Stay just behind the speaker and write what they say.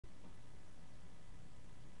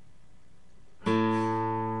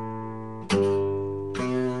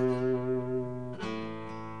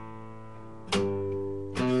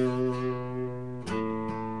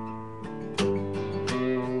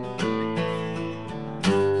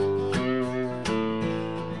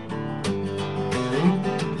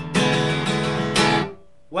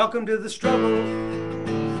Welcome to the struggle,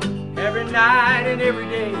 every night and every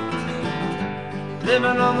day.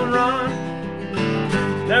 Living on the run,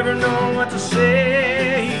 never knowing what to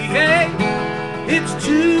say. Hey, it's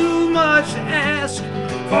too much to ask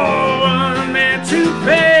for one man to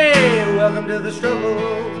pay. Welcome to the struggle.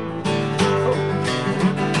 Oh.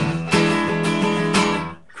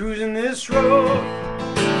 Cruising this road,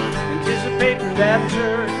 anticipating that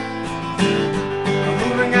turn. I'm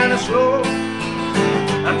moving kind of slow,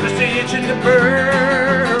 I'm just itching to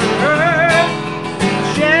burn.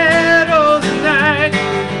 Shadows of night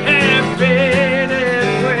have faded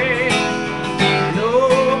away.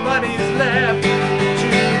 Nobody's left to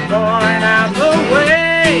point out the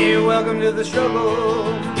way. Welcome to the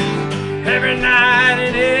struggle, every night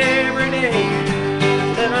and every day.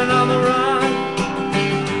 Living on the run,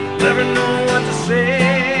 never know what to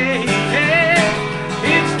say.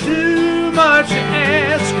 It's too much to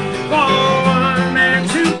ask for one man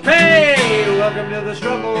to pay. Welcome to the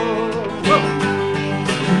struggle. Whoa.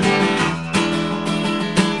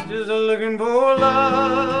 Just looking for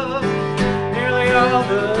love nearly all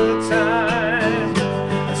the time.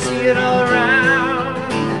 I see it all around,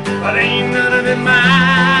 but ain't none of it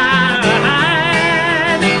mine.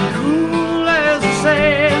 Cool as the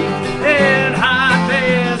sand and hot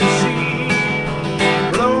as the sea,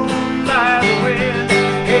 blown by the wind.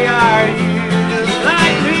 Hey, are you just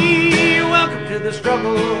like me? Welcome to the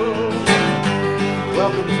struggle.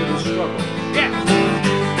 Welcome to the struggle.